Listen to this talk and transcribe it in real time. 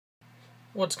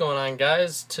What's going on,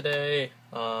 guys? Today,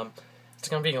 it's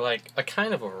gonna be like a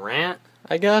kind of a rant,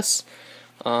 I guess,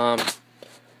 about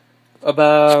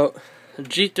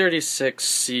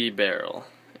G36C barrel.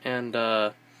 And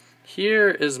here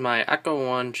is my Echo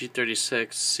 1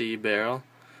 G36C barrel,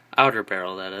 outer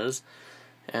barrel that is.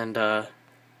 And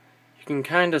you can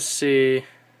kind of see,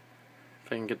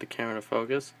 if I can get the camera to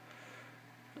focus.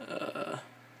 Come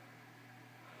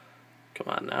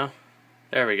on now.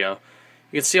 There we go.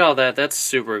 You can see all that. That's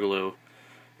super glue,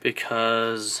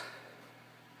 because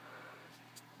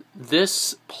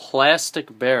this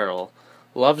plastic barrel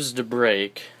loves to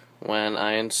break when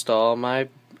I install my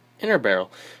inner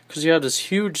barrel, because you have this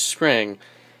huge spring,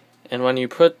 and when you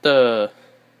put the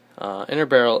inner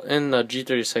barrel in the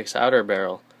G36 outer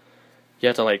barrel, you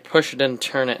have to like push it in,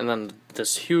 turn it, and then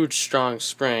this huge strong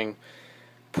spring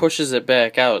pushes it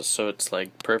back out, so it's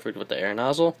like perfect with the air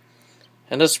nozzle.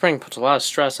 And this spring puts a lot of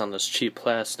stress on this cheap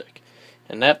plastic.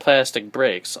 And that plastic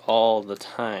breaks all the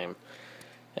time.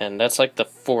 And that's like the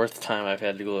 4th time I've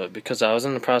had to glue it, because I was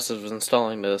in the process of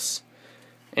installing this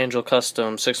Angel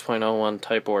Custom 6.01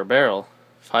 Type Or barrel,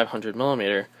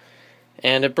 500mm,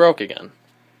 and it broke again.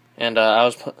 And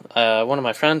one of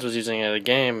my friends was using it at a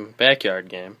game, backyard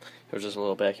game. It was just a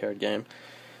little backyard game.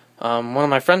 One of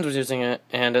my friends was using it,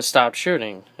 and it stopped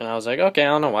shooting. And I was like, okay, I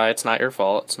don't know why, it's not your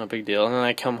fault, it's no big deal. And then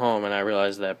I come home, and I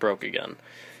realized that it broke again.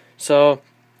 So,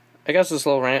 I guess this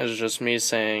little rant is just me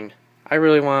saying, I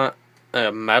really want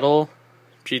a metal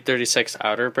G36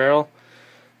 outer barrel,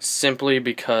 simply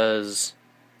because,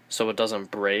 so it doesn't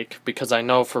break. Because I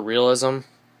know for realism,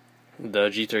 the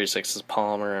G36 is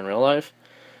polymer in real life.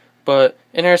 But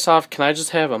in Airsoft, can I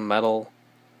just have a metal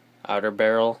outer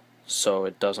barrel so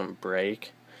it doesn't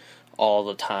break all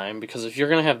the time? Because if you're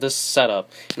gonna have this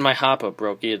setup, and my hop-up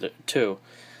broke too.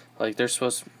 Like, they're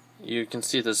supposed to, you can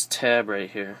see this tab right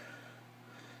here.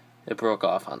 It broke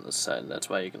off on this side. That's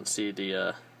why you can see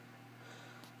the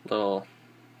little,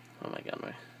 oh my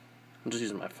god, I'm just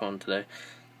using my phone today.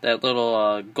 That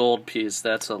little gold piece,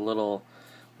 that's a little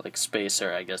like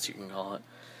spacer, I guess you can call it.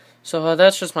 So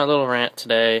that's just my little rant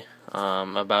today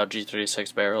about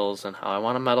G36 barrels and how I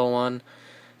want a metal one.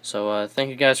 So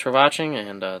thank you guys for watching,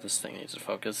 and this thing needs to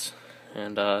focus.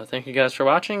 And thank you guys for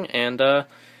watching, and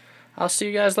I'll see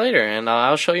you guys later. And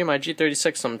I'll show you my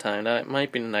G36 sometime. That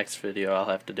might be the next video I'll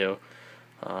have to do.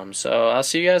 So I'll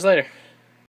see you guys later.